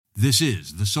This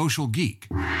is the Social Geek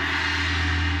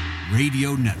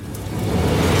Radio Network.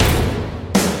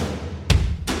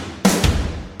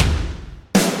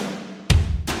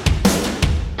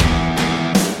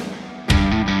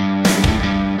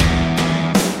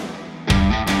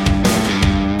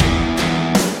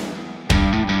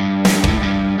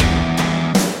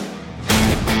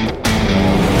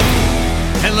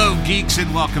 Geeks,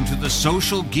 and welcome to the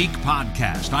Social Geek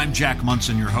Podcast. I'm Jack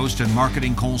Munson, your host and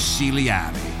marketing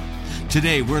consigliere.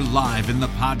 Today, we're live in the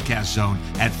podcast zone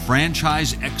at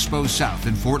Franchise Expo South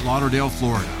in Fort Lauderdale,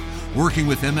 Florida. Working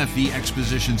with MFE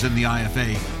Expositions and the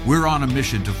IFA, we're on a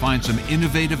mission to find some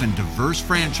innovative and diverse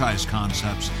franchise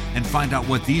concepts and find out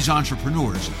what these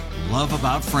entrepreneurs love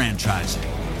about franchising.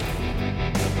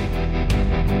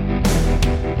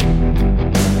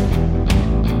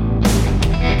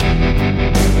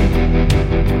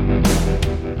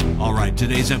 All right,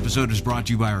 today's episode is brought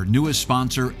to you by our newest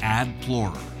sponsor,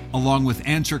 AdPlorer, along with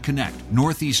Answer Connect,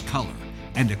 Northeast Color,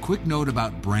 and a quick note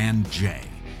about Brand J.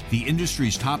 The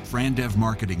industry's top Fran Dev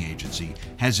marketing agency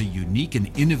has a unique and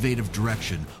innovative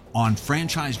direction on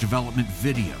franchise development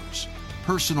videos,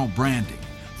 personal branding,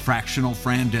 fractional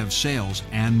Fran Dev sales,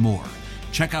 and more.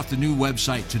 Check out the new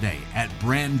website today at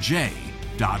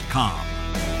brandj.com.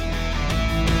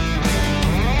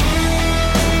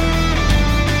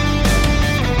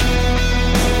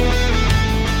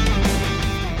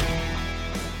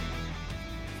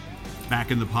 Back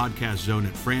in the podcast zone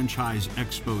at Franchise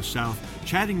Expo South,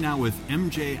 chatting now with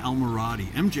MJ Almirati.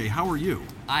 MJ, how are you?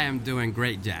 I am doing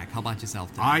great, Jack. How about yourself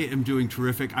today? I am doing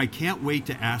terrific. I can't wait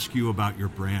to ask you about your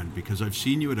brand because I've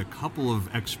seen you at a couple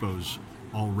of expos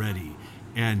already,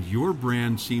 and your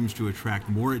brand seems to attract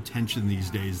more attention these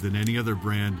days than any other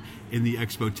brand in the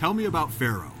expo. Tell me about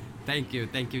Faro. Thank you,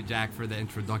 Jack, for the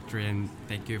introductory, and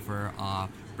thank you for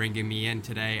bringing me in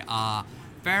today.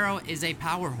 Faro is a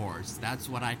power horse. That's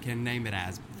what I can name it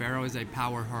as. Faro is a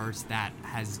power horse that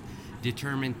has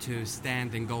determined to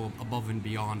stand and go above and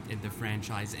beyond in the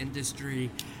franchise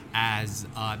industry as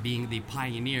being the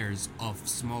pioneers of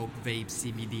smoke, vape,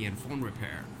 CBD, and phone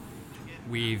repair.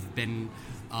 We've been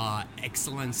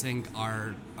excellencing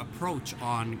our approach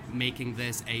on making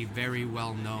this a very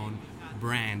well-known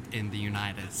brand in the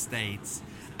United States,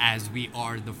 as we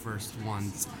are the first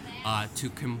ones to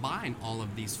combine all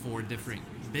of these four different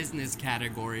business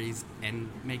categories and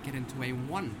make it into a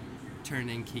one turn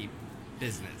and keep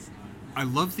business. I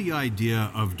love the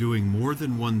idea of doing more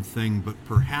than one thing, but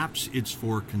perhaps it's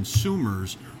for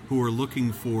consumers who are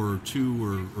looking for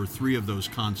two or three of those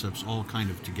concepts all kind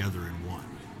of together in one.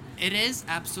 It is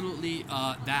absolutely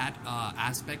that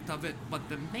aspect of it, but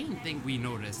the main thing we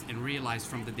noticed and realized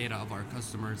from the data of our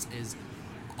customers is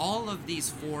all of these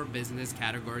four business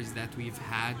categories that we've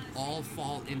had all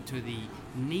fall into the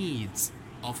needs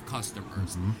of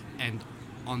customers. Mm-hmm. And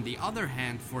on the other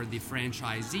hand, for the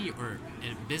franchisee or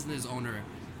a business owner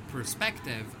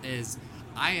perspective, is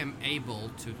I am able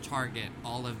to target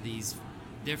all of these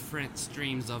different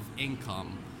streams of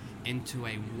income into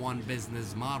a one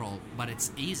business model, but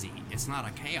it's easy. It's not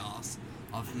a chaos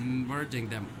of merging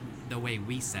them the way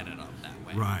we set it up that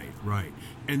way. Right.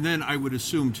 And then I would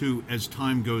assume, too, as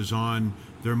time goes on,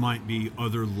 there might be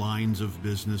other lines of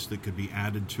business that could be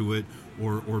added to it,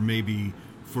 or maybe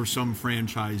for some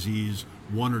franchisees,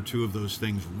 one or two of those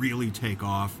things really take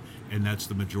off, and that's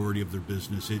the majority of their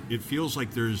business. It feels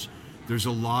like there's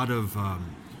a lot of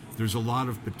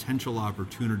potential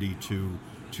opportunity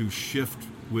to shift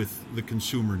with the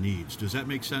consumer needs. Does that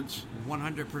make sense?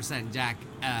 100%, Jack.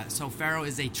 So Faro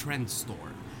is a trend store.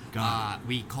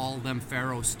 We call them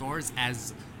Faro stores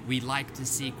as we like to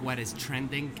seek what is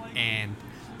trending and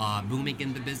booming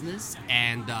in the business.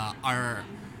 And our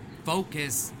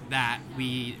focus that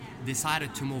we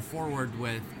decided to move forward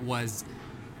with was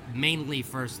mainly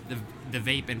first the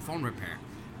vape and phone repair.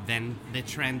 Then the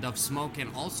trend of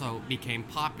smoking also became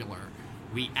popular.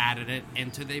 We added it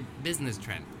into the business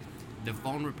trend. The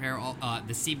phone repair,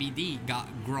 the CBD got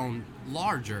grown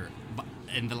larger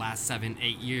in the last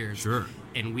 7-8 years. Sure.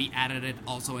 And we added it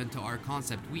also into our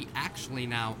concept. We actually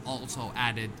now also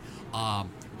added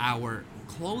our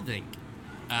clothing,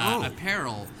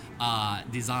 apparel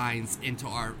designs into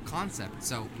our concept.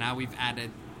 So now we've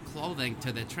added clothing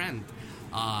to the trend.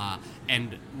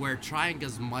 And we're trying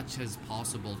as much as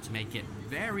possible to make it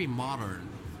very modern,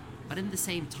 but in the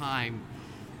same time,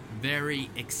 very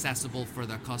accessible for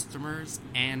the customers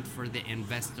and for the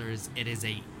investors. It is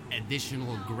a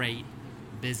additional great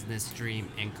business stream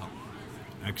income.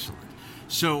 Excellent.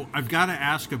 So I've got to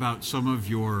ask about some of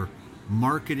your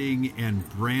marketing and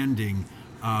branding.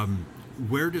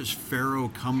 Where does Faro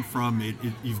come from?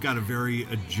 You've got a very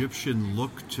Egyptian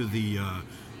look to the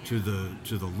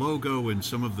the logo and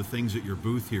some of the things at your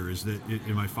booth here.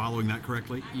 Am I following that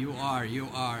correctly? You are.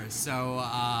 So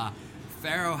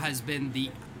Pharaoh has been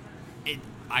the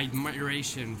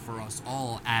admiration for us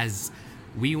all, as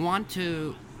we want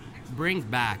to bring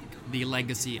back the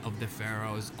legacy of the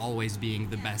pharaohs always being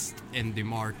the best in the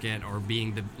market or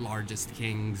being the largest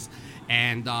kings,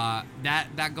 and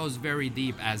that goes very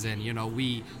deep, as in,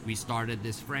 we started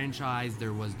this franchise,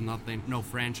 there was no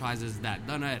franchises that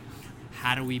done it.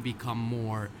 How do we become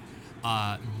more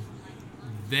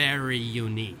very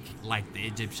unique like the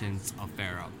Egyptians of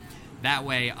Pharaoh? That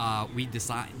way, we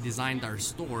designed our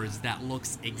stores that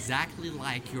looks exactly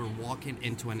like you're walking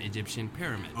into an Egyptian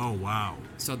pyramid. Oh, wow.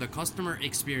 So the customer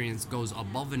experience goes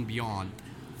above and beyond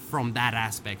from that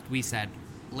aspect. We said,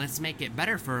 let's make it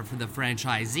better for the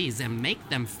franchisees and make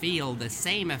them feel the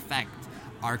same effect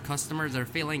our customers are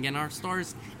feeling in our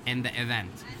stores in the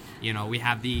event. We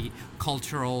have the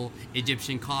cultural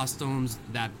Egyptian costumes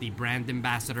that the brand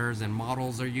ambassadors and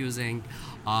models are using.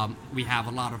 We have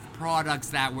a lot of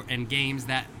products and games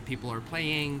that people are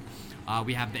playing.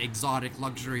 We have the exotic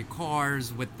luxury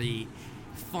cars with the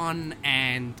fun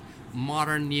and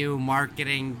modern new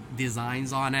marketing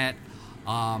designs on it.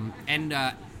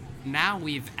 Now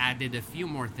we've added a few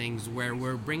more things where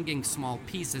we're bringing small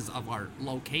pieces of our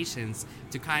locations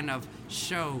to kind of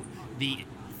show the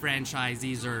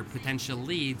franchisees or potential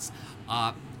leads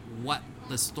what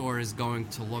the store is going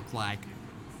to look like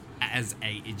as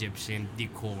a Egyptian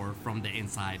decor from the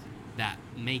inside that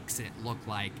makes it look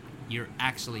like you're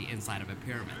actually inside of a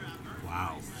pyramid.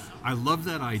 Wow. I love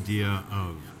that idea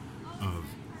of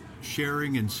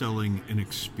sharing and selling an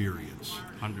experience.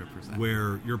 100%.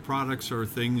 Where your products are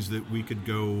things that we could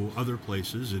go other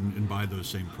places and buy those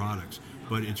same products.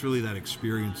 But it's really that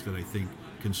experience that I think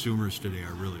consumers today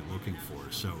are really looking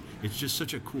for. So it's just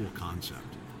such a cool concept.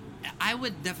 I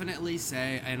would definitely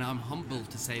say, and I'm humbled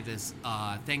to say this,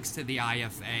 thanks to the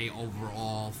IFA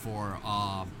overall for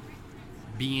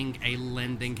being a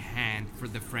lending hand for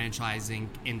the franchising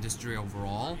industry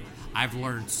overall. I've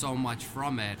learned so much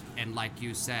from it, and like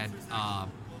you said,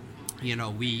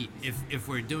 if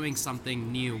we're doing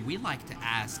something new, we like to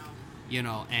ask,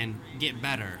 and get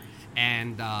better.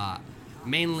 And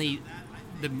mainly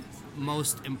the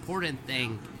most important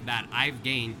thing that I've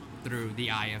gained through the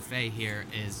IFA here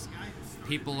is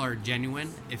people are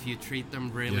genuine if you treat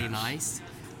them really nice,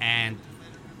 and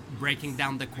breaking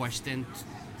down the question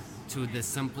to the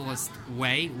simplest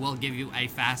way will give you a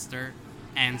faster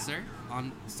answer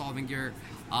on solving your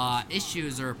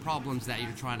issues or problems that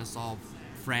you're trying to solve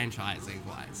franchising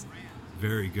wise.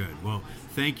 Very good. Well,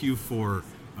 thank you for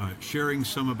sharing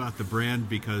some about the brand,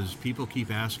 because people keep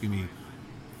asking me,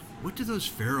 what do those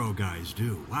Pharaoh guys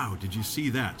do? Wow, did you see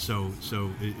that? So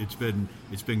it's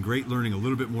been great learning a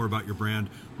little bit more about your brand.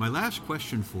 My last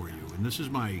question for you, and this is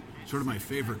my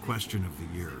favorite question of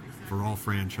the year for all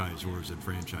franchisors and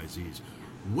franchisees.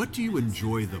 What do you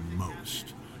enjoy the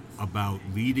most about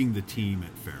leading the team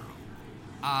at Pharaoh?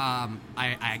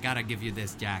 I gotta give you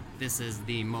this, Jack. This is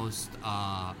the most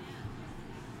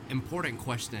important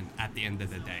question at the end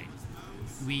of the day.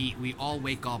 We all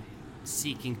wake up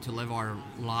seeking to live our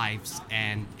lives,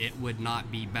 and it would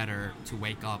not be better to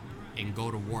wake up and go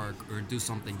to work or do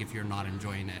something if you're not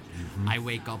enjoying it. Mm-hmm. I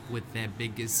wake up with the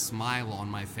biggest smile on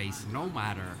my face, no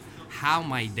matter how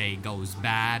my day goes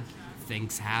bad.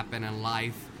 Things happen in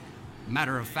life.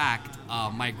 Matter of fact,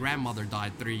 my grandmother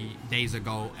died 3 days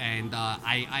ago, and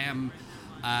I am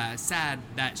sad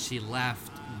that she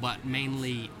left, but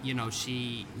mainly,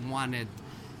 she wanted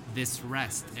this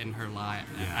rest in her life.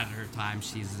 At her time.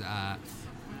 She's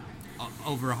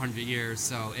over 100 years,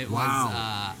 so it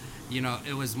was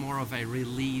it was more of a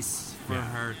release for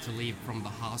her to leave from the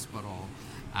hospital,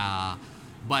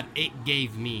 but it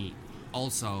gave me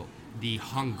also the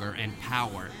hunger and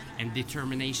power and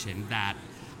determination that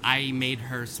I made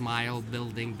her smile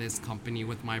building this company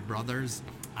with my brothers.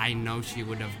 I know she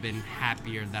would have been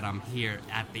happier that I'm here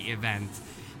at the event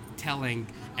telling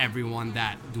everyone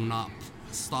that do not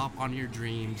stop on your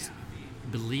dreams,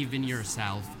 believe in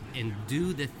yourself, and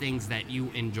do the things that you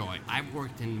enjoy. I've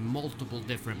worked in multiple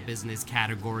different business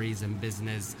categories and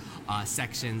business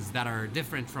sections that are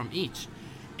different from each.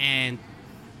 And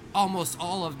almost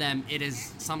all of them, it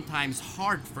is sometimes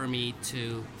hard for me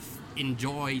to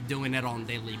enjoy doing it on a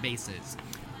daily basis.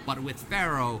 But with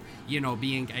Pharaoh,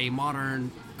 being a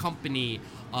modern company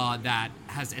that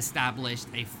has established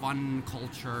a fun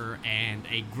culture and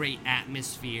a great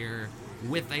atmosphere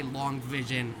with a long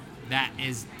vision that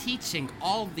is teaching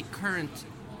all the current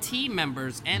team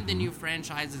members and the new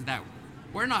franchises that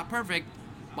we're not perfect,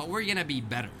 but we're going to be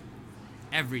better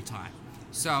every time.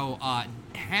 So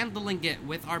handling it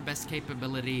with our best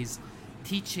capabilities,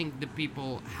 teaching the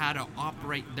people how to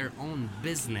operate their own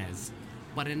business,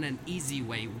 but in an easy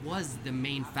way, was the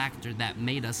main factor that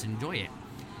made us enjoy it.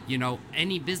 You know,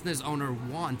 any business owner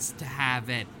wants to have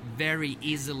it very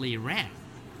easily ran.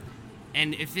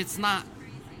 And if it's not,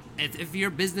 if your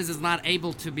business is not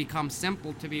able to become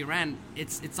simple to be ran,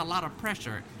 it's a lot of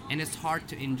pressure and it's hard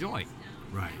to enjoy.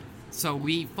 Right. So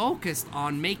we focused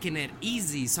on making it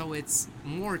easy so it's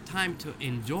more time to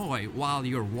enjoy while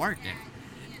you're working.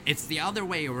 It's the other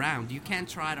way around. You can't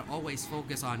try to always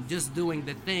focus on just doing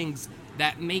the things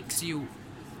that makes you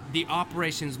the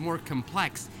operations more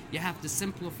complex. You have to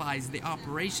simplify the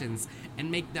operations and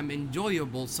make them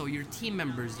enjoyable so your team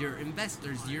members, your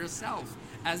investors, yourself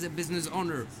as a business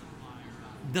owner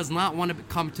does not want to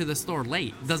come to the store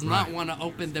late, does not want to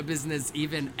open the business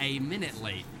even a minute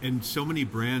late. And so many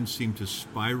brands seem to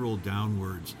spiral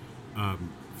downwards.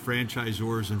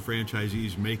 Franchisors and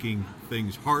franchisees making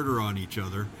things harder on each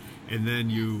other, and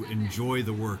then you enjoy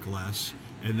the work less,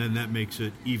 and then that makes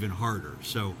it even harder.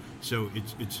 So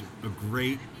it's a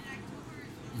great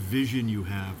vision you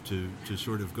have to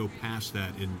sort of go past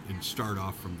that and start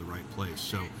off from the right place.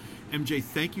 So, MJ,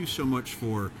 thank you so much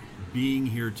for being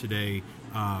here today.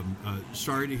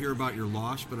 Sorry to hear about your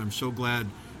loss, but I'm so glad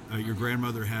your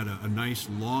grandmother had a nice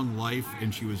long life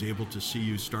and she was able to see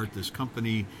you start this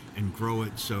company and grow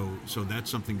it. So that's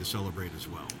something to celebrate as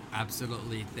well.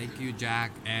 Absolutely. Thank you,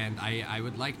 Jack. And I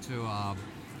would like to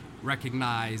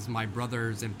recognize my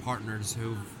brothers and partners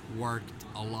who've worked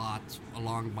a lot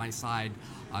along my side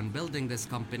on building this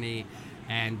company.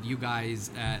 And you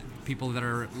guys, people that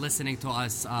are listening to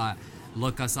us,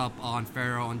 look us up on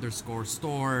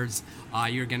Pharaoh_stores.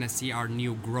 You're going to see our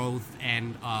new growth,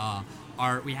 and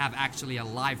we have actually a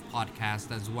live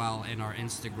podcast as well in our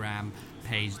Instagram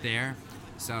page there.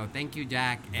 So thank you,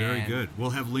 Jack. Very good.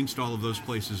 We'll have links to all of those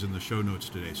places in the show notes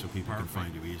today so people can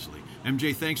find you easily.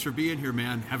 MJ, thanks for being here,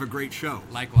 man. Have a great show.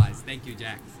 Likewise. Thank you,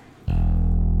 Jack.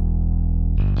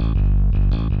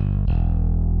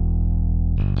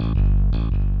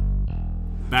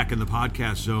 Back in the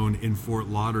podcast zone in Fort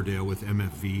Lauderdale with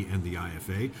MFV and the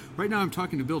IFA. Right now I'm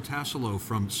talking to Bill Tassilo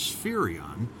from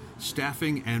Spherion,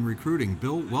 Staffing and Recruiting.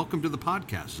 Bill, welcome to the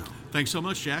podcast zone. Thanks so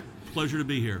much, Jack. Pleasure to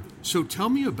be here. So tell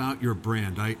me about your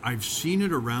brand. I've seen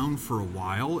it around for a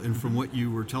while, and from what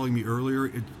you were telling me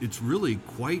earlier, it's really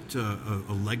quite a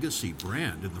legacy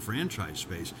brand in the franchise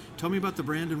space. Tell me about the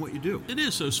brand and what you do. It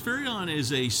is. So Spherion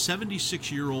is a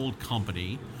 76-year-old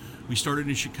company. We started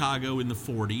in Chicago in the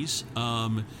 40s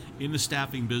in the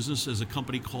staffing business as a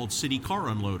company called City Car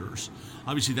Unloaders.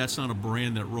 Obviously, that's not a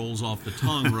brand that rolls off the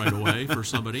tongue right away for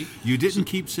somebody. You didn't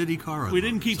keep City Car Unloaders. We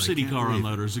didn't keep City Car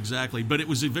Unloaders, exactly. But it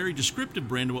was a very descriptive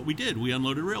brand of what we did. We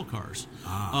unloaded rail cars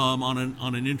on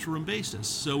an interim basis.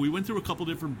 So we went through a couple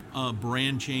different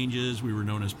brand changes. We were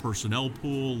known as Personnel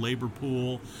Pool, Labor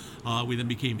Pool. We then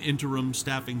became Interim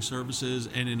Staffing Services.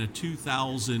 And in a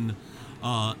 2000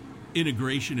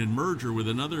 integration and merger with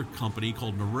another company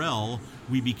called Norel,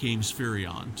 we became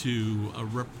Spherion to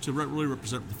really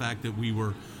represent the fact that we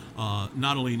were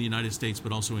not only in the United States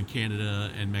but also in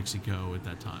Canada and Mexico at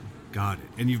that time. Got it.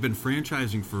 And you've been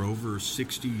franchising for over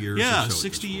 60 years or so. Yeah,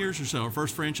 60 years or so. Our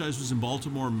first franchise was in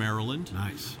Baltimore, Maryland.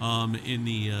 Nice. In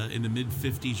the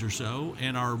mid-50s or so.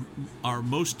 And our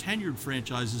most tenured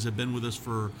franchises have been with us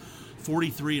for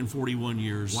 43 and 41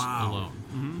 years alone.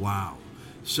 Mm-hmm. Wow.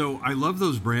 So I love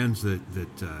those brands that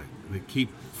keep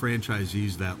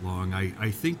franchisees that long. I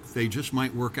think they just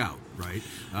might work out, right?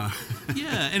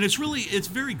 Yeah, and it's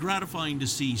very gratifying to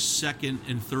see second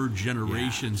and third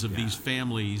generations of these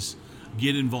families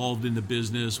get involved in the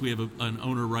business. We have an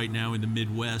owner right now in the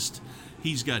Midwest.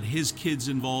 He's got his kids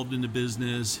involved in the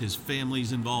business, his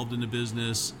family's involved in the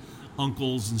business,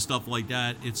 uncles and stuff like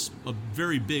that. It's a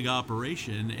very big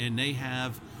operation, and they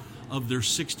have, of their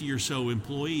 60 or so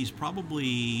employees,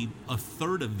 probably a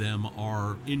third of them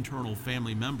are internal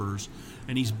family members,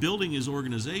 and he's building his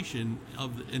organization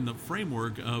in the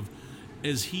framework of,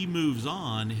 as he moves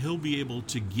on, he'll be able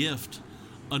to gift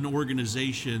an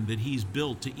organization that he's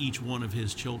built to each one of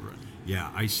his children. Yeah,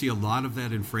 I see a lot of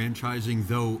that in franchising,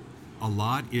 though a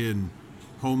lot in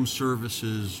home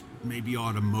services, maybe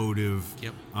automotive,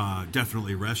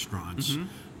 definitely restaurants. Mm-hmm.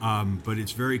 But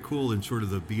it's very cool in sort of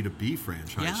the B2B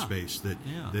franchise space that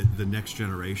the next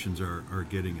generations are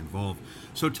getting involved.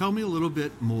 So tell me a little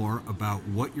bit more about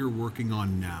what you're working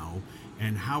on now,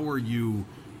 and how are you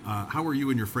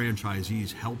and your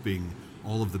franchisees helping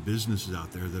all of the businesses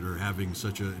out there that are having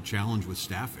such a challenge with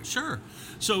staffing? Sure.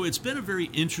 So it's been a very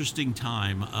interesting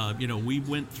time. We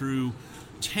went through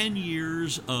 10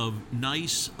 years of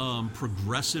nice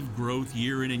progressive growth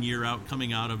year in and year out,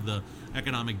 coming out of the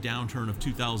economic downturn of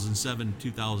 2007,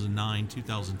 2009,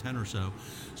 2010 or so.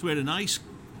 So we had a nice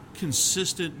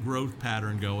consistent growth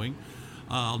pattern going.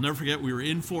 I'll never forget, we were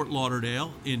in Fort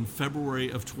Lauderdale in February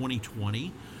of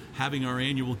 2020 having our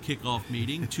annual kickoff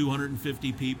meeting,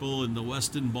 250 people in the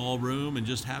Westin Ballroom and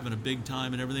just having a big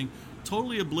time and everything,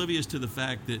 totally oblivious to the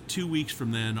fact that 2 weeks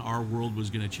from then our world was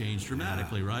going to change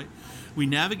dramatically, right? We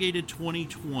navigated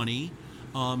 2020.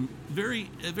 A very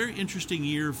interesting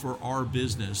year for our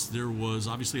business. There was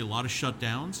obviously a lot of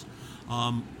shutdowns.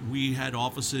 We had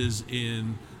offices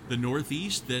in the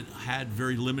Northeast that had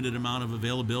very limited amount of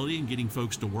availability in getting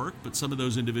folks to work, but some of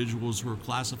those individuals were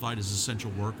classified as essential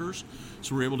workers,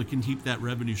 so we're able to keep that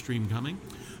revenue stream coming.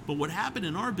 But what happened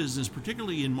in our business,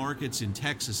 particularly in markets in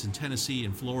Texas and Tennessee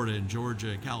and Florida and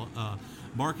Georgia,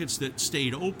 markets that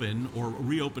stayed open or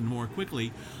reopened more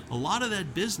quickly, a lot of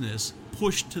that business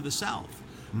pushed to the south.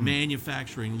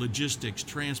 Manufacturing, logistics,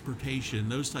 transportation,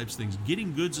 those types of things,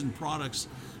 getting goods and products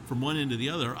from one end to the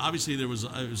other. Obviously, there was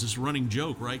this running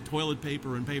joke, right? Toilet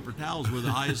paper and paper towels were the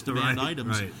highest demand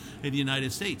items in the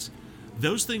United States.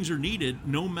 Those things are needed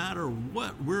no matter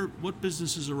what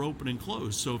businesses are open and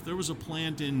closed. So if there was a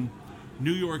plant in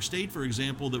New York State, for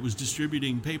example, that was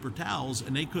distributing paper towels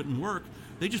and they couldn't work,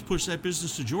 they just pushed that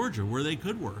business to Georgia where they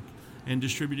could work and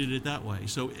distributed it that way.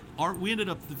 So we ended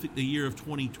up the year of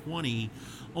 2020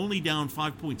 only down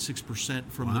 5.6%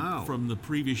 from the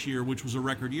previous year, which was a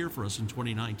record year for us in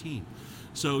 2019.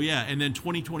 So yeah, and then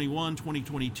 2021,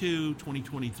 2022,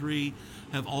 2023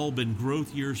 have all been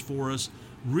growth years for us,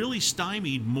 really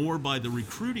stymied more by the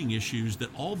recruiting issues that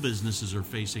all businesses are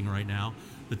facing right now,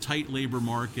 the tight labor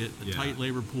market, the tight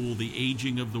labor pool, the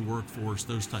aging of the workforce,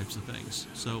 those types of things.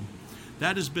 So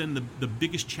that has been the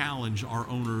biggest challenge our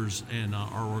owners and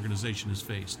our organization has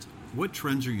faced. What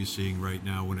trends are you seeing right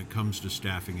now when it comes to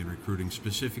staffing and recruiting,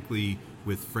 specifically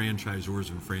with franchisors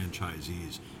and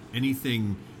franchisees?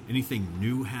 Anything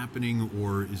new happening,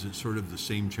 or is it sort of the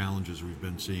same challenges we've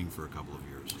been seeing for a couple of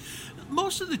years?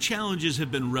 Most of the challenges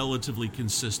have been relatively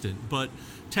consistent, but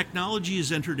technology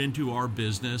has entered into our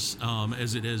business,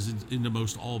 as it has into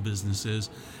most all businesses,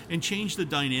 and changed the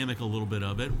dynamic a little bit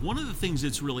of it. One of the things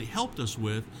it's really helped us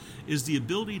with is the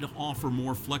ability to offer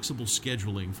more flexible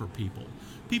scheduling for people.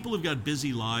 People have got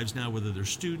busy lives now, whether they're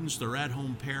students, they're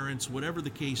at-home parents, whatever the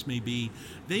case may be.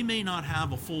 They may not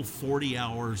have a full 40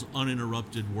 hours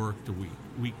uninterrupted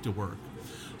week to work.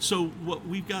 So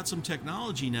we've got some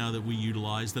technology now that we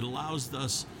utilize that allows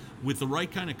us, with the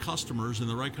right kind of customers and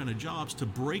the right kind of jobs, to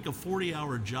break a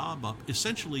 40-hour job up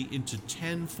essentially into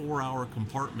 10 4-hour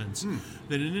compartments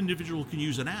that an individual can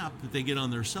use an app that they get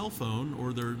on their cell phone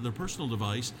or their personal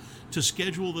device to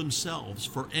schedule themselves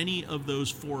for any of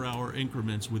those 4-hour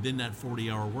increments within that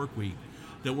 40-hour work week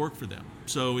that work for them.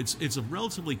 So it's a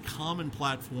relatively common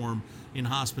platform in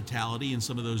hospitality in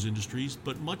some of those industries,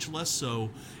 but much less so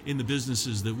in the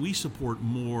businesses that we support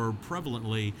more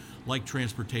prevalently, like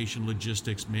transportation,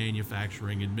 logistics,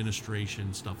 manufacturing,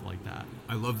 administration, stuff like that.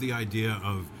 I love the idea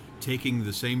of taking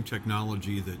the same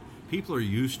technology that people are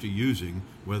used to using,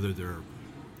 whether they're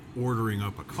ordering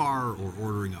up a car or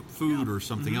ordering up food or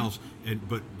something else,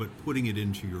 but putting it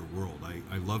into your world.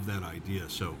 I love that idea.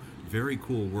 So very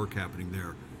cool work happening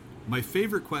there. My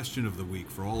favorite question of the week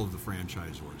for all of the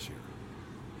franchisors here: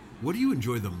 what do you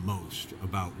enjoy the most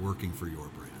about working for your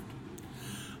brand?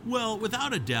 Well,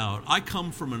 without a doubt, I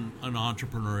come from an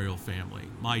entrepreneurial family.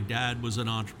 My dad was an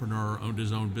entrepreneur, owned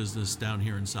his own business down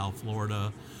here in South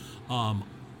Florida.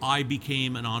 I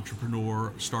became an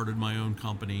entrepreneur, started my own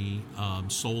company,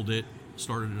 sold it,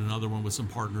 started another one with some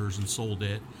partners and sold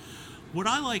it. What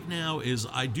I like now is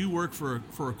I do work for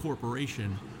a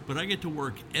corporation, but I get to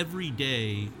work every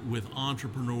day with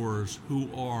entrepreneurs who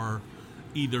are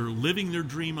either living their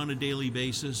dream on a daily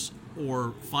basis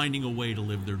or finding a way to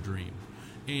live their dream.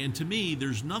 And to me,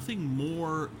 there's nothing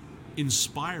more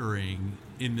inspiring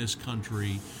in this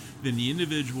country than the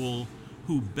individual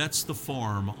who bets the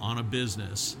farm on a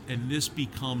business, and this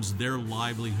becomes their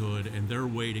livelihood and their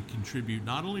way to contribute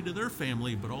not only to their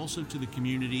family but also to the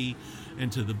community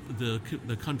and to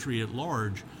the country at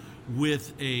large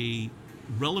with a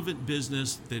relevant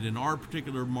business that in our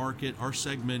particular market, our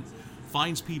segment,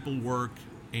 finds people work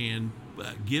and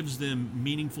gives them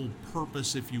meaningful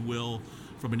purpose, if you will,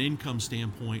 from an income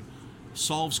standpoint,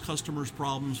 solves customers'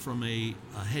 problems from a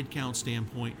headcount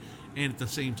standpoint, and at the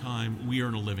same time, we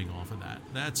earn a living off of that.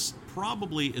 That's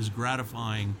probably as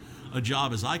gratifying a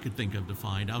job as I could think of to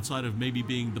find, outside of maybe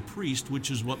being the priest,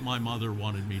 which is what my mother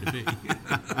wanted me to be.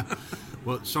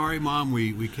 Well, sorry, Mom,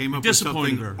 we came up with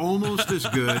Disappointed something her. almost as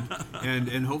good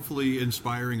and hopefully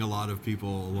inspiring a lot of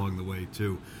people along the way,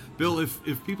 too. Bill,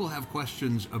 if people have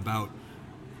questions about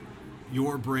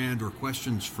your brand or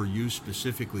questions for you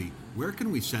specifically, where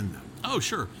can we send them? Oh,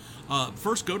 sure.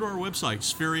 First, go to our website,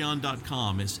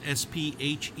 spherion.com. It's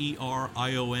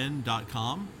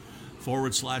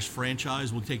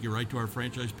SPHERION.com/franchise. We'll take you right to our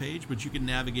franchise page, but you can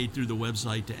navigate through the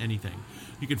website to anything.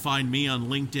 You can find me on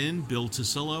LinkedIn, Bill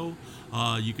Tisillo.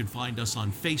 You can find us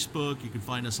on Facebook. You can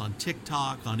find us on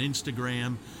TikTok, on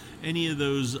Instagram, any of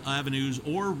those avenues,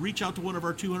 or reach out to one of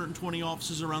our 220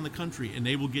 offices around the country, and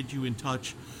they will get you in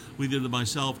touch with either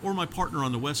myself or my partner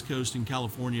on the West Coast in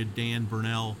California, Dan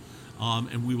Burnell,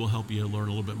 and we will help you learn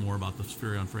a little bit more about the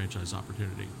Spherion franchise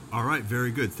opportunity. All right, very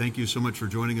good. Thank you so much for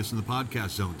joining us in the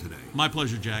podcast zone today. My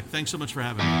pleasure, Jack. Thanks so much for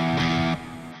having me.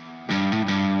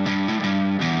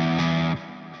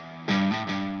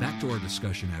 Back to our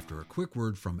discussion after a quick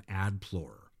word from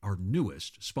AdPlorer, our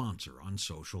newest sponsor on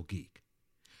Social Geek.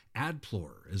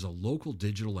 AdPlorer is a local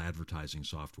digital advertising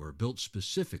software built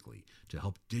specifically to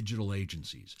help digital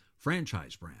agencies,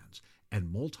 franchise brands,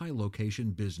 and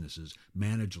multi-location businesses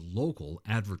manage local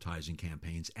advertising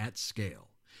campaigns at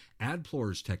scale.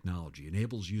 AdPlorer's technology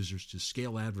enables users to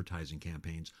scale advertising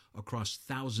campaigns across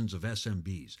thousands of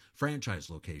SMBs, franchise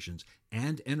locations,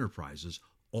 and enterprises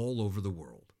all over the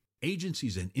world.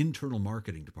 Agencies and internal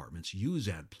marketing departments use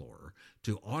AdPlorer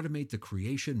to automate the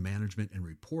creation, management, and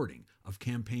reporting of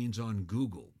campaigns on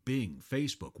Google, Bing,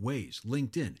 Facebook, Waze,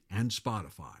 LinkedIn, and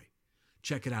Spotify.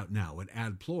 Check it out now at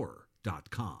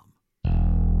adplorer.com.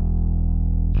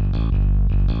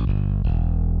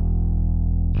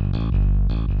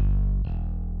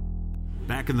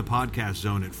 Back in the podcast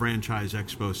zone at Franchise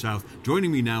Expo South.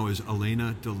 Joining me now is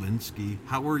Elena Dolinsky.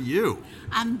 How are you?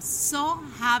 I'm so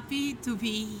happy to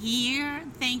be here.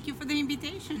 Thank you for the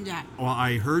invitation, Jack. Well,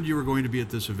 I heard you were going to be at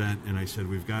this event, and I said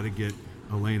we've got to get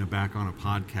Elena back on a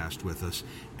podcast with us.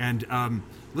 And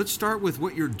let's start with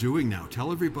what you're doing now.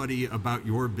 Tell everybody about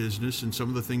your business and some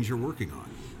of the things you're working on.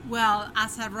 Well,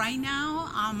 as of right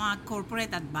now, I'm a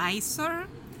corporate advisor.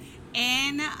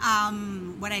 And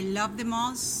what I love the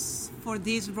most for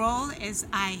this role is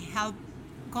I help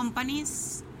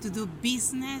companies to do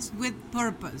business with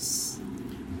purpose.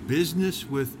 Business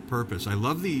with purpose. I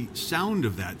love the sound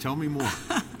of that. Tell me more.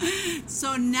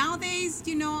 So nowadays,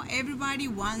 everybody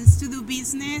wants to do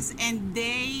business, and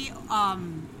they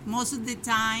most of the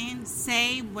time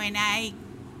say, when I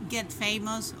get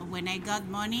famous or when I got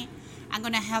money, I'm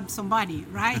gonna help somebody,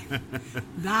 right?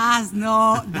 That's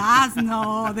not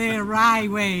the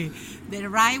right way. The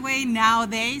right way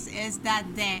nowadays is that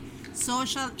the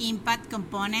social impact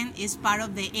component is part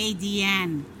of the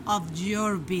ADN of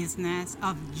your business,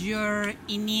 of your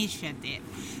initiative.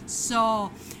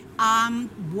 So I'm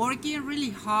working really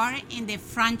hard in the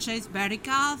franchise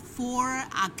vertical for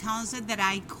a concept that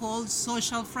I call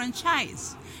social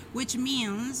franchise, which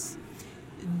means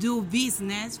do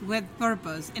business with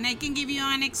purpose. And I can give you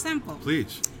an example.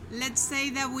 Please. Let's say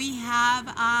that we have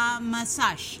a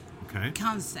massage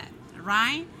concept,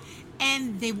 right?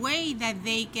 And the way that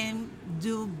they can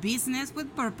do business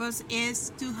with purpose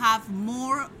is to have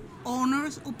more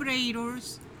owners,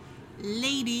 operators,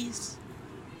 ladies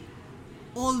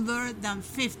older than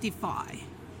 55.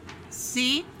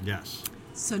 See? Yes.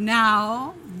 So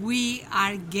now we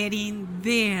are getting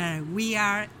there. We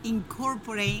are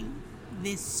incorporating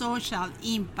the social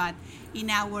impact in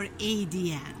our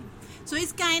ADN. So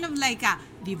it's kind of like a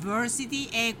diversity,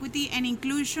 equity, and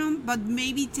inclusion, but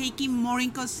maybe taking more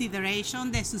in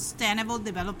consideration the sustainable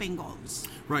development goals.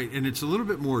 Right, and it's a little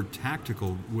bit more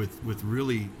tactical with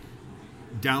really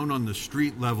down on the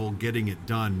street level getting it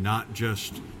done, not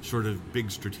just sort of big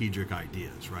strategic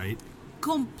ideas, right?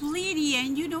 Completely,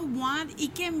 and you know what?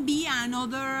 It can be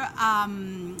another,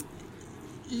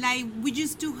 like we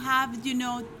used to have,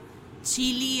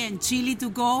 Chile and Chile to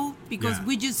go because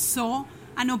we just saw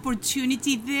an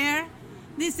opportunity there.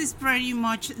 This is pretty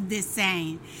much the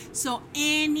same. So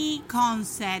any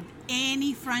concept,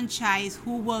 any franchise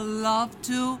who will love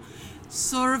to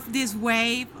surf this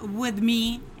wave with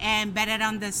me and better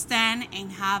understand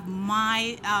and have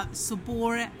my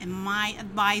support and my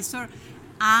advisor,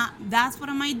 that's what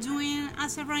am I doing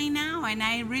as of right now, and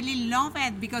I really love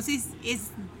it because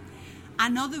it's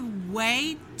another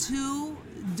way to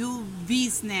do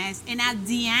business, and at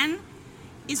the end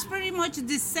it's pretty much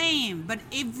the same, but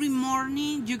every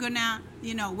morning you're gonna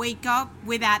wake up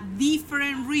with a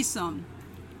different reason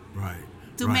right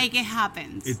to make it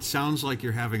happen. It sounds like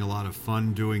you're having a lot of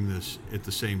fun doing this at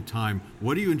the same time.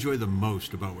 What do you enjoy the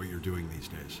most about what you're doing these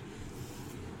days?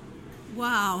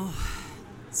 Wow,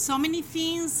 so many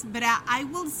things, but I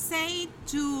will say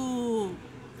to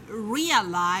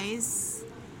realize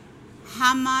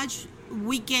how much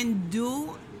we can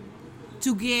do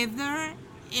together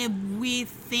if we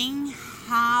think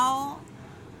how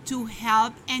to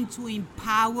help and to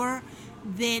empower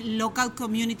the local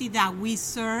community that we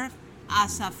serve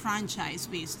as a franchise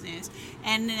business.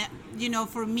 And,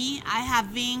 for me, I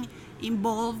have been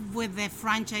involved with the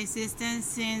franchise system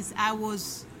since I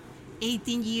was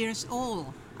 18 years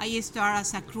old. I started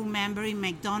as a crew member in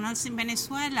McDonald's in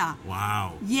Venezuela.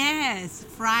 Wow. Yes,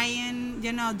 frying,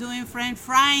 doing French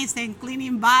fries and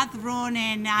cleaning bathroom,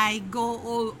 and I go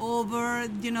all over,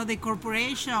 the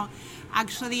corporation.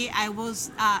 Actually, I was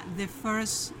the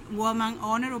first woman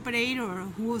owner-operator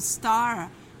who started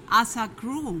as a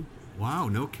crew. Wow,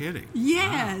 no kidding.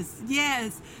 Yes, wow.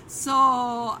 Yes.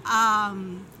 So,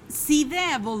 see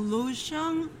the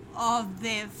evolution of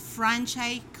the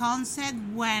franchise concept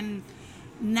when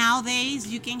nowadays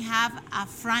you can have a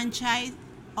franchise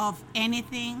of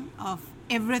anything, of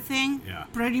everything,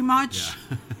 pretty much,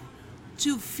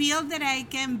 to feel that I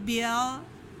can build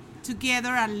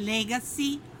together a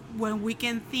legacy when we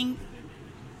can think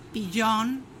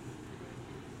beyond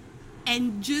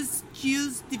and just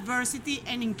use diversity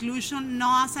and inclusion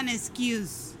not as an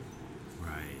excuse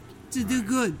to do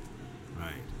good.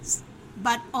 Right.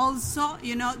 But also,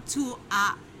 to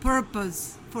a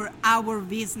purpose for our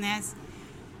business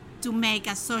to make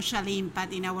a social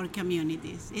impact in our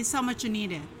communities. It's so much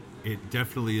needed. It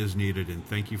definitely is needed, and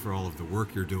thank you for all of the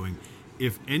work you're doing.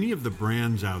 If any of the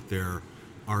brands out there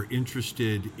are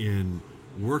interested in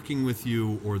working with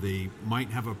you, or they might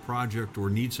have a project or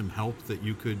need some help that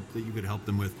you could help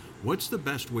them with, what's the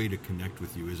best way to connect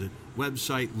with you? Is it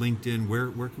website, LinkedIn? Where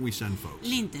can we send folks?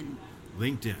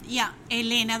 LinkedIn. Yeah,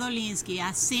 Elena Dolinsky,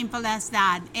 as simple as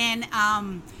that. And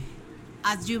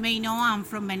as you may know, I'm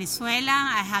from Venezuela.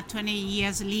 I have 20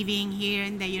 years living here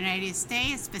in the United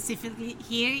States, specifically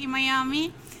here in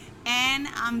Miami. And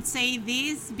I'm saying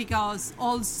this because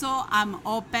also I'm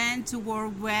open to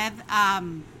work with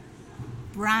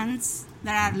brands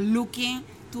that are looking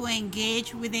to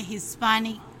engage with the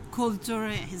Hispanic culture,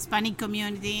 Hispanic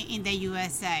community in the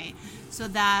USA. So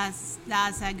that's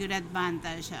a good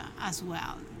advantage as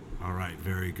well. All right,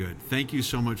 very good. Thank you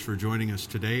so much for joining us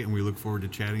today, and we look forward to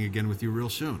chatting again with you real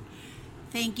soon.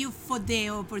 Thank you for the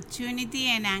opportunity,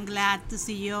 and I'm glad to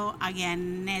see you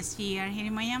again next year here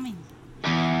in Miami.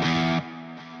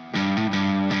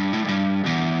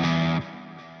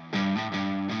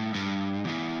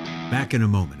 Back in a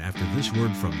moment after this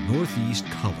word from Northeast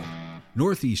Color.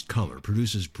 Northeast Color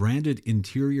produces branded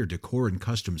interior decor and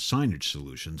custom signage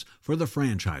solutions for the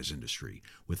franchise industry,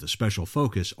 with a special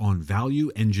focus on value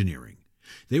engineering.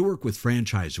 They work with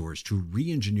franchisors to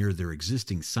re-engineer their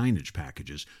existing signage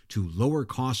packages to lower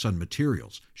costs on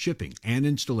materials, shipping, and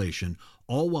installation,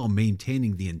 all while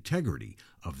maintaining the integrity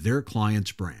of their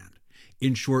client's brand.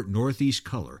 In short, Northeast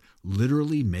Color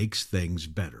literally makes things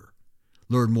better.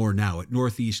 Learn more now at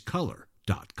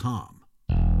northeastcolor.com.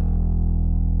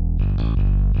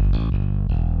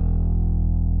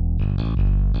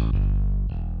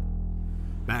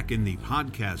 Back in the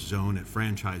podcast zone at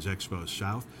Franchise Expo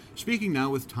South, speaking now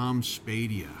with Tom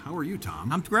Spadia. How are you,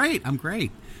 Tom? I'm great.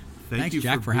 Thanks, you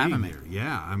Jack, for having me. Here.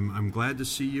 Yeah, I'm glad to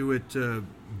see you at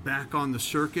back on the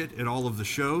circuit at all of the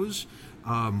shows.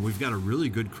 We've got a really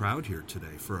good crowd here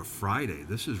today for a Friday.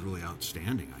 This is really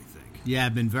outstanding, I think. Yeah,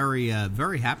 I've been very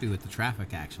happy with the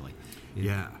traffic, actually.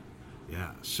 Yeah.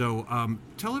 So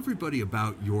tell everybody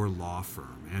about your law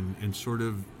firm and sort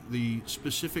of the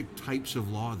specific types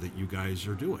of law that you guys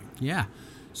are doing. Yeah.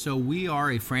 So we are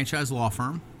a franchise law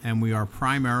firm, and we are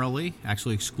primarily,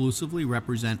 actually exclusively,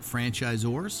 represent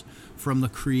franchisors from the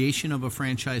creation of a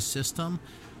franchise system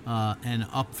and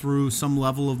up through some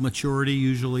level of maturity,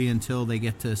 usually until they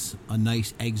get to a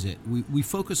nice exit. We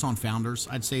focus on founders.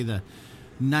 I'd say the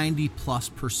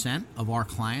 90+% of our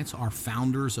clients are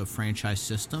founders of franchise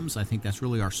systems. I think that's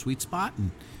really our sweet spot,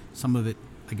 and some of it,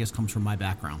 I guess, comes from my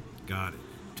background. Got it.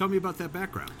 Tell me about that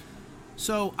background.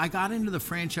 So I got into the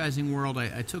franchising world.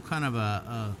 I took kind of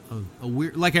a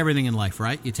weird, like everything in life,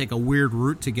 right? You take a weird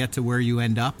route to get to where you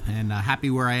end up, and happy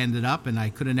where I ended up, and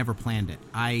I could have never planned it.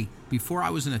 Before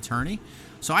I was an attorney,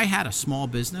 so I had a small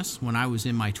business when I was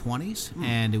in my 20s,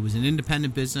 and it was an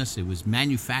independent business. It was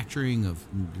manufacturing of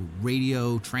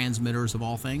radio transmitters, of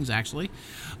all things, actually.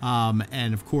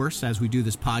 And of course, as we do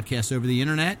this podcast over the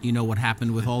internet, you know what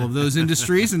happened with all of those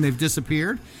industries, and they've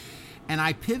disappeared. And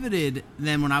I pivoted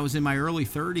then when I was in my early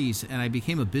 30s, and I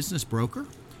became a business broker,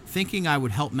 thinking I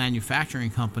would help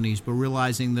manufacturing companies, but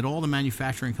realizing that all the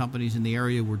manufacturing companies in the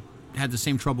area had the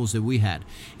same troubles that we had.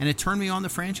 And it turned me on to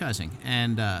franchising.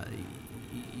 And,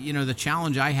 the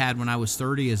challenge I had when I was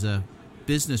 30 as a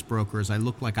business broker is I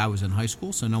looked like I was in high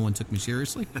school, so no one took me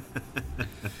seriously.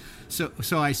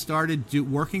 So I started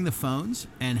working the phones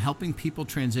and helping people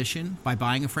transition by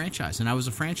buying a franchise. And I was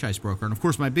a franchise broker. And, of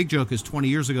course, my big joke is 20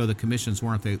 years ago, the commissions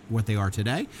weren't what they are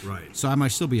today. Right. So I might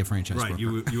still be a franchise broker. Right.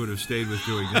 You would have stayed with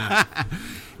doing that.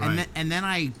 Right. And then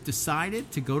I decided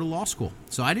to go to law school.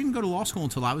 So I didn't go to law school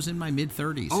until I was in my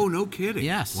mid-30s. Oh, no kidding.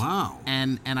 Yes. Wow.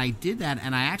 And I did that,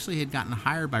 and I actually had gotten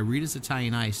hired by Rita's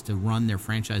Italian Ice to run their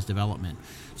franchise development.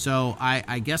 So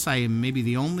I guess I am maybe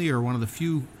the only or one of the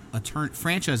few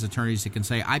franchise attorneys that can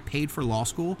say I paid for law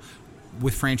school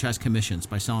with franchise commissions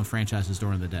by selling franchises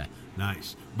during the day.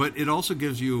 Nice. But it also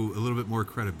gives you a little bit more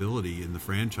credibility in the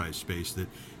franchise space that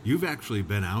you've actually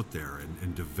been out there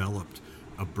and developed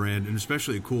a brand, and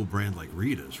especially a cool brand like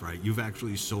Rita's, right? You've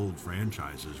actually sold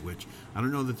franchises, which I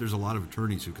don't know that there's a lot of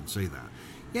attorneys who can say that.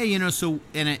 Yeah, so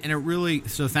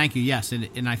thank you. Yes,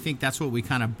 and I think that's what we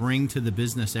kind of bring to the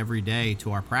business every day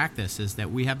to our practice is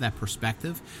that we have that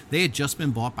perspective. They had just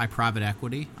been bought by private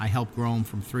equity. I helped grow them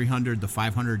from 300 to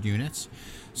 500 units.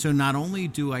 So not only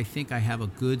do I think I have a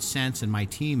good sense and my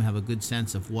team have a good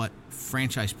sense of what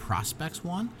franchise prospects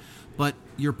want, but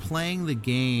you're playing the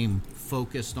game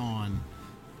focused on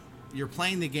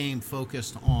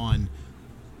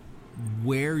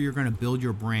where you're going to build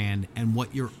your brand and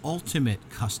what your ultimate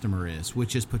customer is,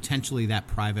 which is potentially that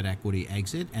private equity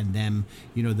exit and them,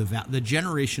 the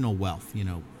generational wealth.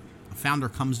 A founder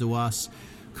comes to us,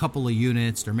 a couple of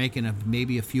units, they're making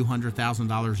maybe a few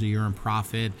 $100,000 a year in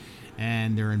profit,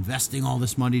 and they're investing all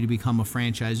this money to become a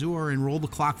franchisor and roll the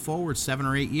clock forward 7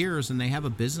 or 8 years, and they have a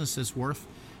business that's worth,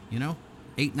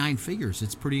 8-9 figures.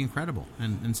 It's pretty incredible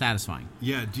and satisfying.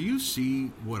 Yeah. Do you see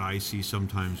what I see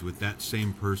sometimes with that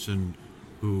same person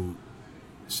who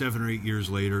 7 or 8 years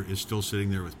later is still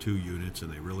sitting there with 2 units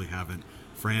and they really haven't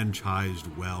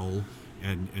franchised well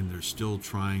and they're still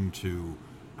trying to,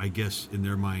 I guess, in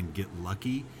their mind, get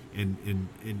lucky? And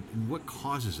what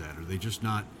causes that? Are they just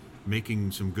not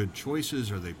making some good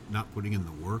choices? Are they not putting in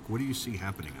the work? What do you see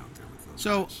happening out there with those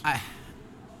guys?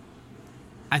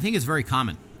 I think it's very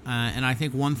common. And I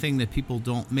think one thing that people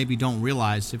don't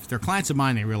realize, if they're clients of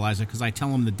mine, they realize it because I tell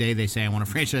them the day they say I want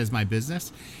to franchise my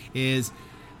business, is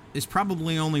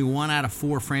probably only 1 out of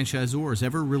 4 franchisors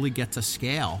ever really get to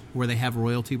scale where they have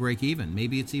royalty break even.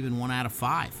 Maybe it's even 1 out of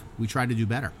 5. We try to do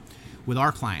better with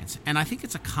our clients. And I think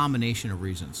it's a combination of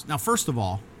reasons. Now, first of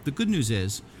all, the good news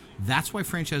is that's why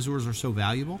franchisors are so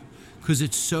valuable, because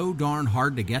it's so darn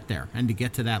hard to get there and to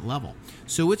get to that level.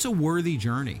 So it's a worthy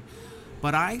journey.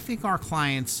 But I think our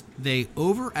clients, they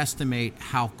overestimate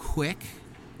how quick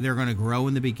they're going to grow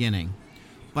in the beginning.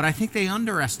 But I think they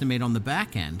underestimate on the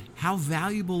back end how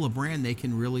valuable a brand they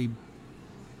can really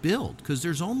build. Because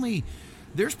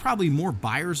there's probably more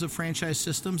buyers of franchise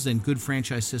systems than good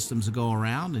franchise systems to go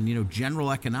around. And,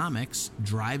 general economics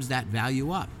drives that value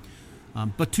up.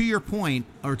 But to your point,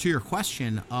 or to your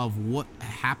question of what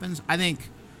happens, I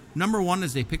think number one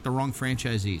is they pick the wrong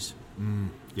franchisees.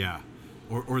 Yeah.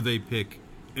 Or they pick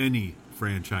any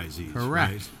franchisees.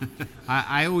 Correct. Right?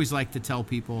 I always like to tell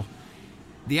people,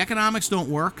 the economics don't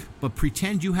work, but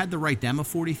pretend you had to write them a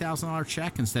 $40,000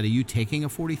 check instead of you taking a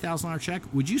 $40,000 check.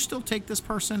 Would you still take this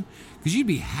person? Because you'd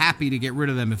be happy to get rid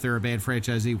of them if they're a bad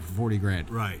franchisee for $40,000.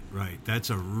 Right. That's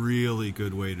a really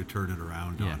good way to turn it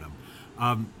around on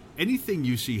them. Anything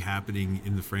you see happening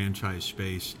in the franchise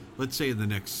space, let's say in the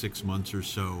next 6 months or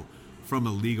so, from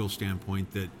a legal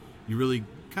standpoint that you really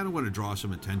kind of want to draw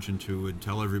some attention to and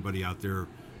tell everybody out there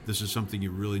this is something you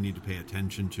really need to pay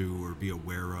attention to or be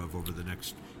aware of over the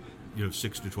next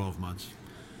 6 to 12 months?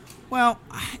 Well,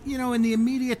 in the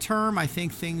immediate term, I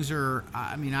think things are,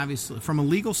 obviously, from a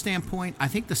legal standpoint, I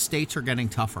think the states are getting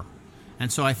tougher.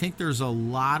 And so I think there's a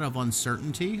lot of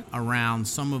uncertainty around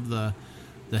some of the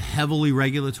heavily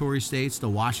regulatory states, the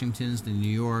Washingtons, the New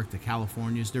York, the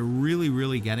Californias. They're really,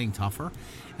 really getting tougher.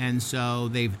 And so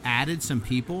they've added some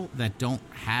people that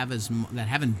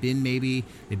haven't been, maybe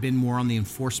they've been more on the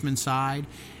enforcement side.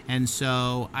 And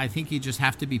so I think you just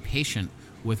have to be patient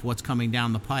with what's coming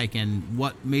down the pike, and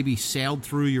what maybe sailed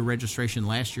through your registration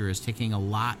last year is taking a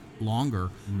lot longer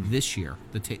this year.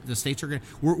 The states are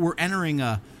we're entering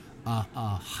a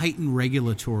heightened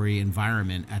regulatory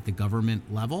environment at the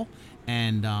government level,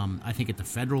 and I think at the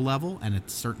federal level and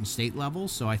at certain state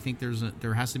levels. So I think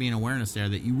there has to be an awareness there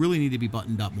that you really need to be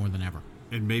buttoned up more than ever.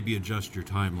 And maybe adjust your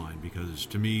timeline, because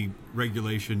to me,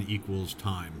 regulation equals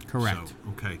time. Correct. So,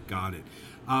 okay, got it.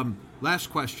 Last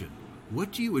question.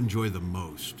 What do you enjoy the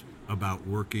most about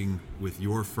working with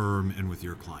your firm and with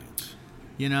your clients?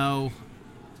 You know,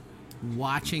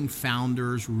 watching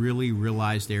founders really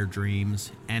realize their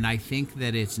dreams, and I think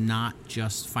that it's not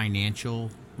just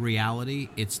financial reality,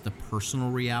 it's the personal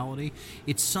reality.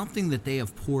 It's something that they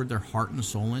have poured their heart and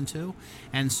soul into.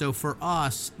 And so for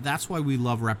us, that's why we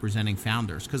love representing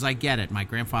founders, because I get it. My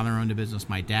grandfather owned a business,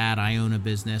 my dad, I own a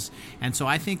business. And so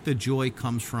I think the joy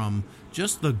comes from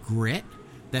just the grit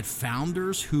that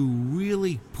founders who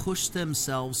really push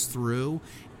themselves through,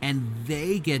 and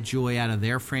they get joy out of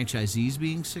their franchisees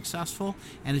being successful.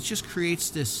 And it just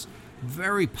creates this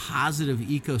very positive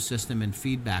ecosystem and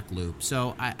feedback loop.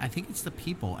 So I think it's the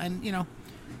people. And, you know,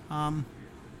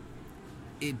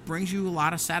 it brings you a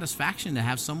lot of satisfaction to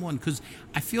have someone, because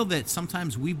I feel that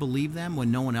sometimes we believe them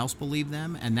when no one else believed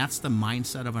them, and that's the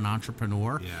mindset of an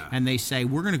entrepreneur. Yeah. And they say,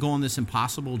 we're going to go on this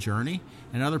impossible journey,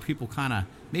 and other people kind of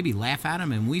maybe laugh at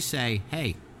them, and we say,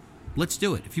 hey, let's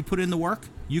do it. If you put in the work,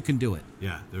 you can do it.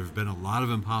 Yeah, there have been a lot of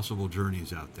impossible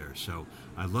journeys out there. So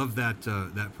I love that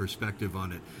that perspective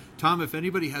on it. Tom, if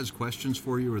anybody has questions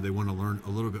for you or they want to learn a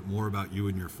little bit more about you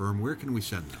and your firm, where can we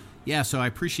send them? Yeah, so I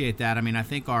appreciate that. I mean, I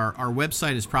think our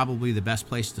website is probably the best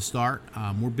place to start.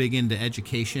 We're big into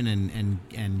education and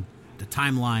the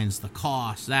timelines, the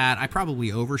costs, that. I probably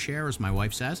overshare, as my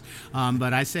wife says.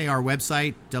 But I say our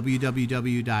website,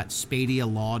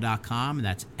 www.spadealaw.com, and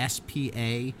that's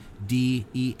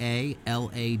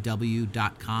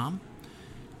SPADEALAW.com.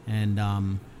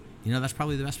 And, you know, that's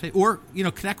probably the best place. Or, you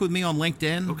know, connect with me on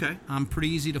LinkedIn. Okay. I'm pretty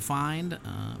easy to find.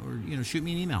 Or, you know, shoot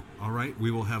me an email. All right. We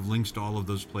will have links to all of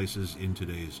those places in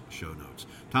today's show notes.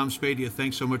 Tom Spadia,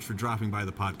 thanks so much for dropping by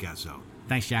the Podcast Zone.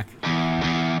 Thanks, Jack.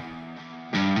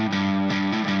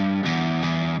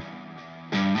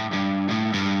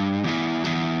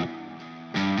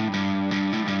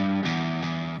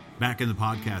 Back in the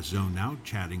Podcast Zone now,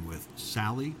 chatting with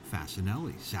Sally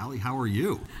Fasinelli. Sally, how are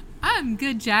you? I'm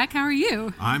good, Jack. How are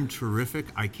you? I'm terrific.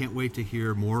 I can't wait to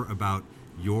hear more about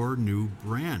your new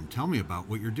brand. Tell me about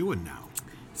what you're doing now.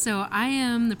 So I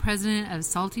am the president of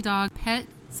Salty Dog Pet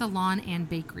Salon and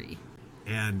Bakery.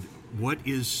 And what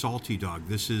is Salty Dog?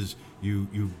 This is you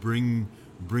bring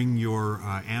your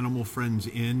animal friends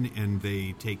in, and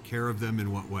they take care of them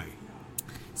in what way?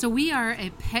 So we are a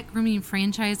pet grooming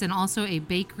franchise and also a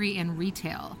bakery and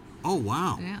retail. Oh,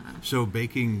 wow. Yeah. So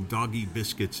baking doggy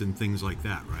biscuits and things like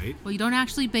that, right? Well, you don't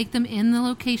actually bake them in the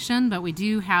location, but we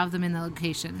do have them in the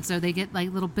location. So they get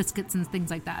like little biscuits and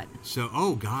things like that.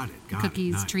 So, got it.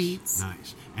 Cookies, Nice, treats.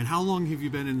 Nice. And how long have you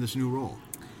been in this new role?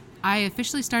 I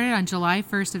officially started on July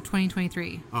 1st of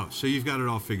 2023. Oh, so you've got it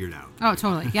all figured out. Oh,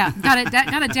 totally. Yeah. Got it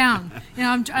down. You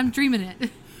know, I'm dreaming it.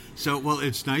 So, well,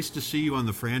 it's nice to see you on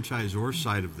the franchisor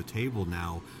side of the table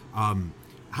now.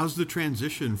 How's the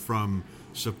transition from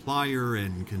supplier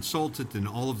and consultant and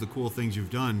all of the cool things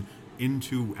you've done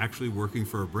into actually working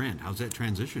for a brand? How's that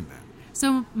transition been?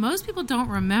 So most people don't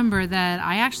remember that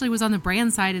I actually was on the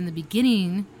brand side in the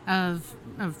beginning of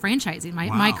franchising,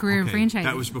 my career in franchising.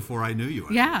 That was before I knew you.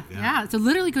 Yeah. So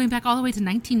literally going back all the way to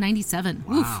 1997.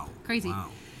 Wow. Oof, crazy. Wow.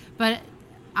 But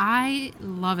I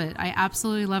love it. I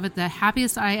absolutely love it. The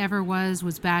happiest I ever was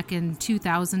back in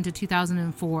 2000 to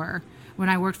 2004 when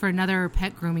I worked for another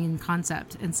pet grooming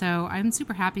concept. And so I'm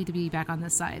super happy to be back on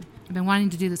this side. I've been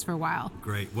wanting to do this for a while.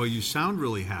 Great. Well, you sound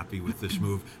really happy with this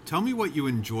move. Tell me what you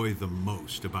enjoy the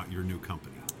most about your new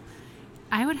company.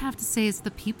 I would have to say it's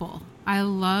the people. I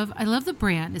love the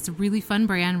brand. It's a really fun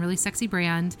brand, really sexy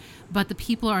brand, but the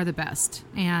people are the best.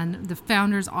 And the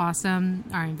founder's awesome.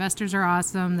 Our investors are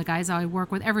awesome. The guys I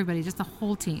work with, everybody, just the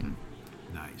whole team.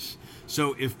 Nice.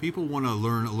 So if people want to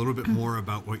learn a little bit more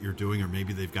about what you're doing, or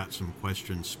maybe they've got some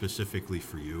questions specifically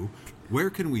for you, where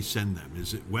can we send them?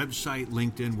 Is it website,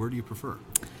 LinkedIn? Where do you prefer?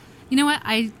 You know what?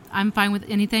 I'm fine with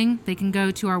anything. They can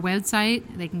go to our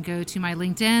website. They can go to my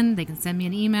LinkedIn. They can send me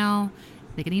an email.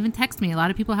 They can even text me. A lot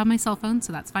of people have my cell phone,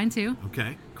 so that's fine too.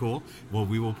 Okay, cool. Well,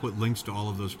 we will put links to all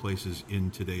of those places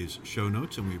in today's show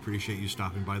notes, and we appreciate you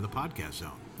stopping by the Podcast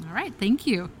Zone. All right. Thank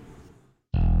you.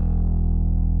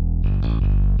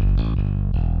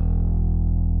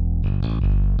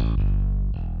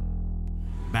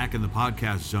 Back in the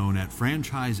Podcast Zone at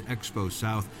Franchise Expo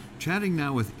South, chatting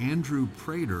now with Andrew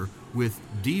Prater with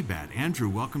DBAT. Andrew,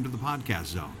 welcome to the Podcast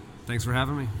Zone. Thanks for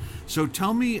having me. So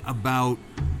tell me about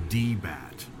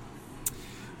DBAT.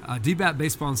 DBAT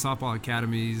Baseball and Softball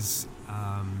Academies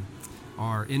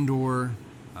are indoor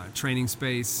training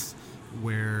space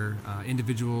where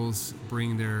individuals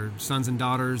bring their sons and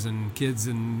daughters and kids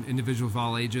and individuals of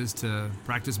all ages to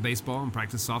practice baseball and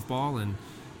practice softball. And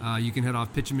you can head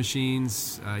off pitching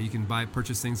machines. You can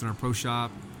purchase things in our pro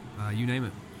shop. You name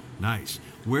it. Nice.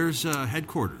 Where's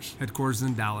headquarters? Headquarters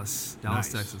in Dallas,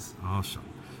 Nice. Texas. Awesome.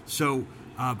 So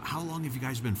how long have you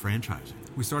guys been franchising?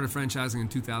 We started franchising in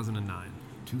 2009.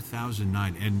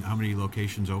 2009. And how many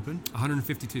locations open?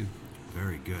 152.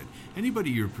 Very good. Anybody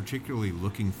you're particularly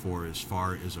looking for as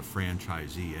far as a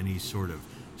franchisee? Any sort of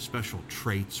special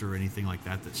traits or anything like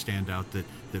that that stand out that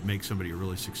make somebody a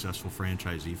really successful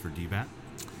franchisee for DBAT?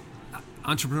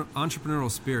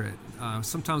 Entrepreneurial spirit.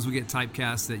 Sometimes we get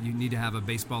typecast that you need to have a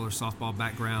baseball or softball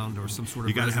background or some sort of.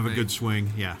 You got to have a resume. good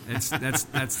swing, yeah.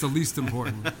 That's the least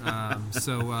important.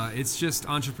 So it's just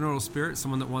entrepreneurial spirit.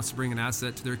 Someone that wants to bring an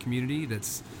asset to their community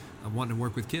that's wanting to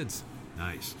work with kids.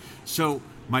 Nice. So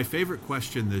my favorite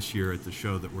question this year at the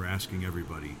show that we're asking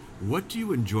everybody: what do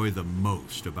you enjoy the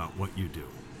most about what you do?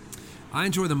 I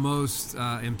enjoy the most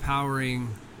empowering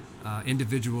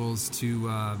individuals to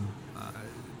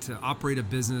operate a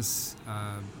business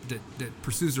that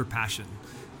pursues their passion.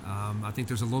 I think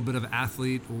there's a little bit of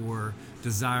athlete or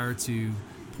desire to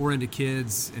pour into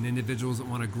kids and individuals that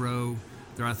want to grow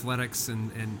their athletics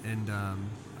and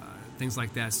things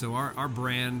like that. So our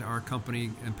brand, our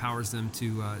company empowers them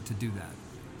to do that.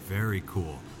 Very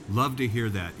cool. Love to hear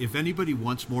that. If anybody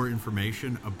wants more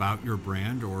information about your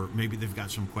brand, or maybe they've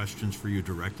got some questions for you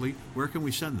directly, where can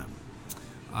we send them?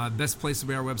 Best place to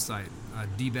be our website,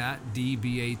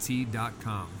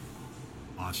 dbat.com.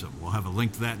 Awesome. We'll have a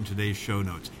link to that in today's show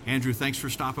notes. Andrew, thanks for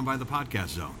stopping by the Podcast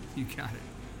Zone. You got it.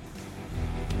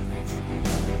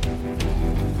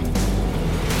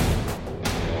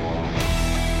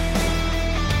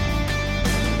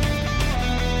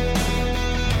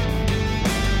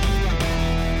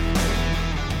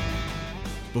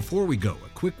 Before we go, a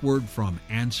quick word from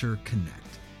Answer Connect.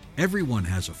 Everyone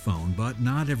has a phone, but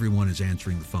not everyone is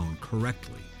answering the phone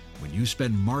correctly. When you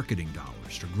spend marketing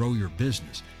dollars to grow your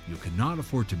business, you cannot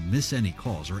afford to miss any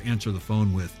calls or answer the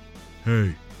phone with,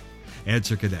 "Hey."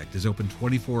 Answer Connect is open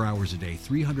 24 hours a day,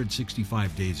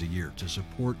 365 days a year to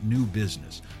support new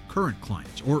business, current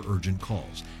clients, or urgent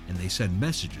calls, and they send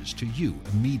messages to you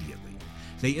immediately.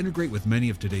 They integrate with many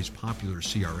of today's popular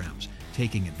CRMs,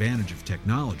 taking advantage of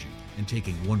technology and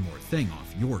taking one more thing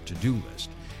off your to-do list.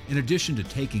 In addition to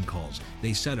taking calls,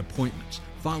 they set appointments,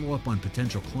 follow up on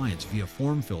potential clients via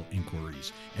form fill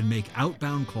inquiries, and make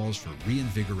outbound calls for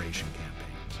reinvigoration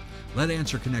campaigns. Let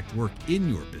Answer Connect work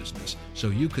in your business so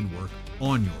you can work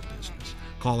on your business.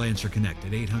 Call Answer Connect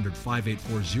at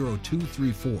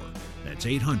 800-584-0234. That's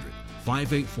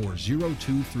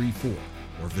 800-584-0234.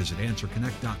 Or visit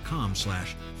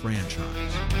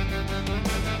answerconnect.com/franchise.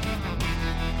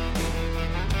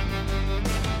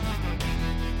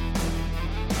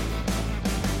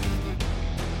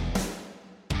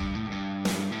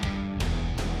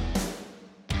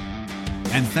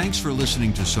 And thanks for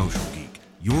listening to Social Geek.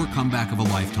 Your comeback of a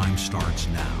lifetime starts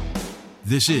now.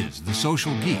 This is the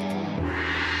Social Geek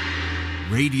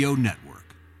Radio Network.